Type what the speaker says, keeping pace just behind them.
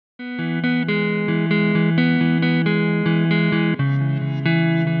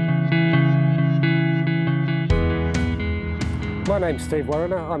name's Steve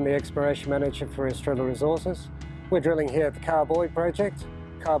Warriner. I'm the Exploration Manager for Estrella Resources. We're drilling here at the Carr Boyd project.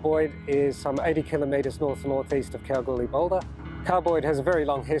 Carr Boyd is some 80 kilometres north and northeast of Kalgoorlie-Boulder. Carr Boyd has a very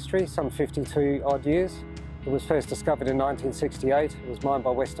long history, some 52 odd years. It was first discovered in 1968. It was mined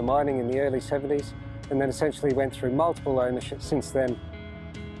by Western Mining in the early 70s and then essentially went through multiple ownership since then.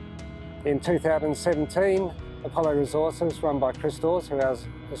 In 2017, Apollo Resources, run by Chris Dawes, who is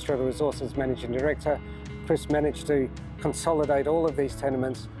Estrella Resources Managing Director, Chris managed to consolidate all of these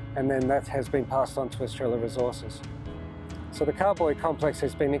tenements, and then that has been passed on to Estrella Resources. So the Carr Boyd complex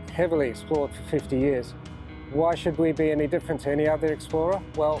has been heavily explored for 50 years. Why should we be any different to any other explorer?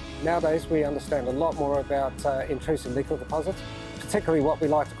 Well, nowadays we understand a lot more about intrusive nickel deposits, particularly what we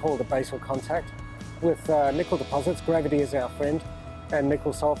like to call the basal contact. With nickel deposits, gravity is our friend, and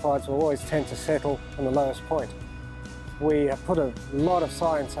nickel sulphides will always tend to settle on the lowest point. We have put a lot of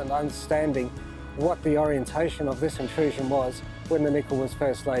science and understanding what the orientation of this intrusion was when the nickel was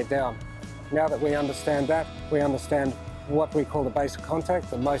first laid down. Now that we understand that, we understand what we call the basal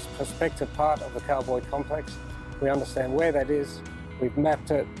contact, the most prospective part of the Carr Boyd complex. We understand where that is. We've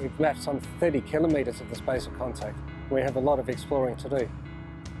mapped it. We've mapped some 30 kilometres of this basal contact. We have a lot of exploring to do.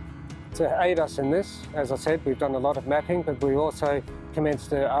 To aid us in this, as I said, we've done a lot of mapping, but we also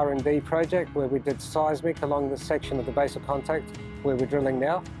commenced an R&D project where we did seismic along this section of the basal contact where we're drilling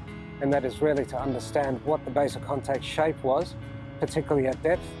now. And that is really to understand what the basal contact shape was, particularly at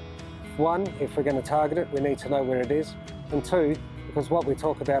depth. One, if we're going to target it, we need to know where it is. And two, because what we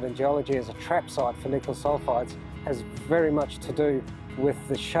talk about in geology as a trap site for nickel sulphides has very much to do with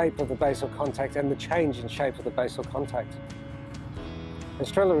the shape of the basal contact and the change in shape of the basal contact.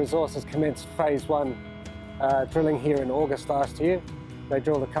 Estrella Resources commenced phase 1 drilling here in August last year. They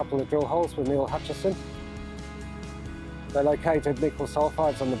drilled a couple of drill holes with Neil Hutchison. They located nickel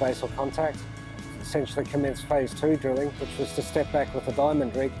sulphides on the basal contact, essentially commenced phase 2 drilling, which was to step back with a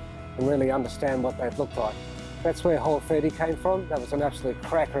diamond rig and really understand what they'd look like. That's where hole 30 came from. That was an absolute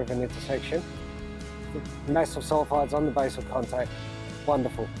cracker of an intersection. Massive sulphides on the basal contact,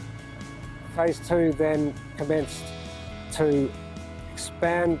 wonderful. Phase 2 then commenced to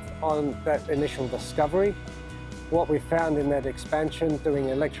expand on that initial discovery. What we found in that expansion, doing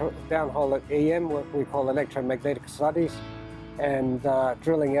downhole at EM, what we call electromagnetic studies, and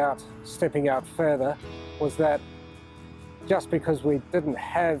drilling out, stepping out further, was that just because we didn't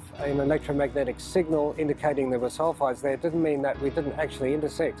have an electromagnetic signal indicating there were sulphides there, didn't mean that we didn't actually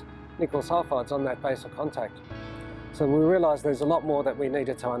intersect nickel sulphides on that basal contact. So we realised there's a lot more that we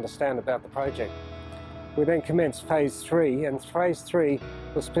needed to understand about the project. We then commenced phase 3, and phase 3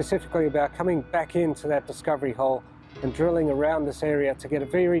 was specifically about coming back into that discovery hole and drilling around this area to get a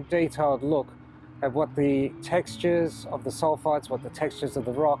very detailed look at what the textures of the sulphides, what the textures of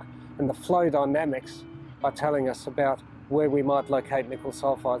the rock, and the flow dynamics are telling us about where we might locate nickel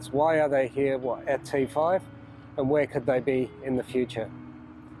sulphides. Why are they here at T5, and where could they be in the future?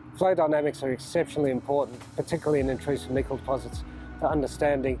 Flow dynamics are exceptionally important, particularly in intrusive nickel deposits, to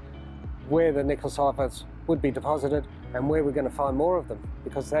understanding where the nickel sulphides would be deposited and where we're going to find more of them,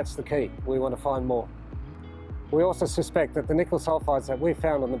 because that's the key. We want to find more. We also suspect that the nickel sulphides that we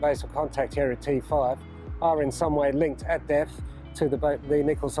found on the basal contact here at T5 are in some way linked at depth to the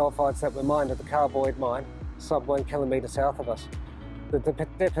nickel sulphides that were mined at the Carr Boyd mine, sub 1 kilometre south of us. The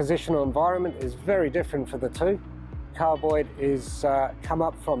depositional environment is very different for the two. Carr Boyd is come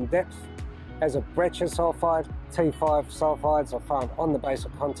up from depth as a breccia sulphide. T5 sulphides are found on the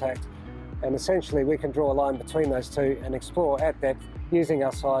basal contact, and essentially we can draw a line between those two and explore at depth using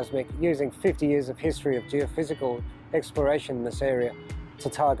our seismic, using 50 years of history of geophysical exploration in this area to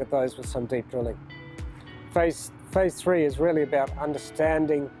target those with some deep drilling. Phase 3 is really about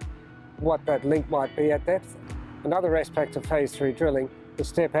understanding what that link might be at depth. Another aspect of phase 3 drilling is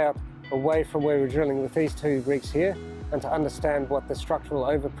step out away from where we're drilling with these two rigs here and to understand what the structural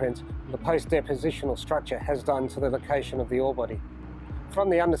overprint, the post-depositional structure has done to the location of the ore body. From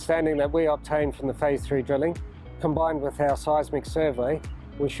the understanding that we obtained from the phase 3 drilling, combined with our seismic survey,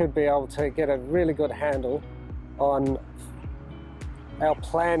 we should be able to get a really good handle on our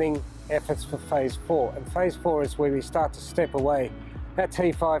planning efforts for phase 4. And phase 4 is where we start to step away. At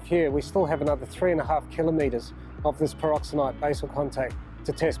T5 here, we still have another 3.5 kilometres of this peroxenite basal contact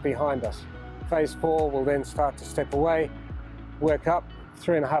to test behind us. Phase 4 will then start to step away, work up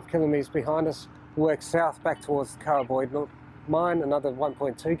 3.5 kilometres behind us, work south back towards the Carr Boyd mine, another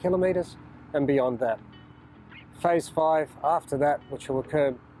 1.2 kilometres, and beyond that. Phase 5 after that, which will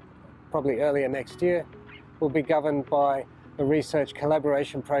occur probably earlier next year, will be governed by a research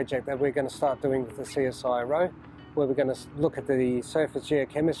collaboration project that we're going to start doing with the CSIRO, where we're going to look at the surface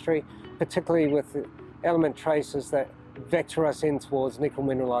geochemistry, particularly with the element traces that vector us in towards nickel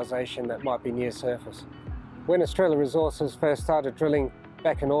mineralisation that might be near surface. When Estrella Resources first started drilling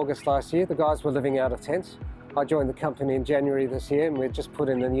back in August last year, the guys were living out of tents. I joined the company in January this year and we've just put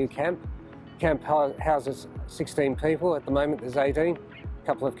in a new camp. Camp houses 16 people. At the moment there's 18, a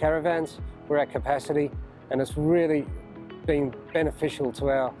couple of caravans. We're at capacity and it's really been beneficial to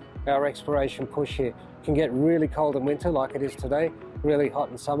our exploration push here. It can get really cold in winter like it is today, really hot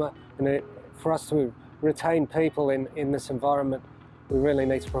in summer, and for us to retain people in this environment, we really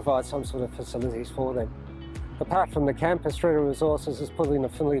need to provide some sort of facilities for them. Apart from the camp, Estrella Resources has put in a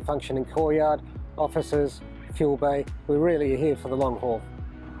fully functioning core yard, offices, fuel bay. We're really here for the long haul.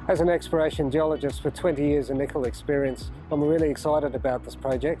 As an exploration geologist with 20 years of nickel experience, I'm really excited about this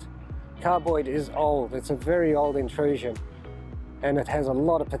project. Carr Boyd is old, it's a very old intrusion and it has a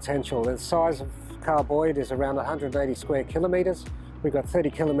lot of potential. The size of Carr Boyd is around 180 square kilometres. We've got 30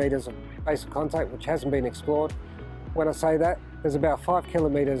 kilometres of base of contact which hasn't been explored. When I say that, there's about 5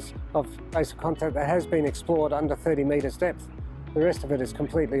 kilometres of base of contact that has been explored under 30 metres depth. The rest of it is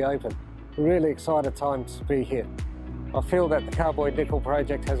completely open. Really excited time to be here. I feel that the Carr Boyd Nickel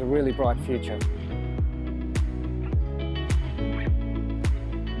project has a really bright future.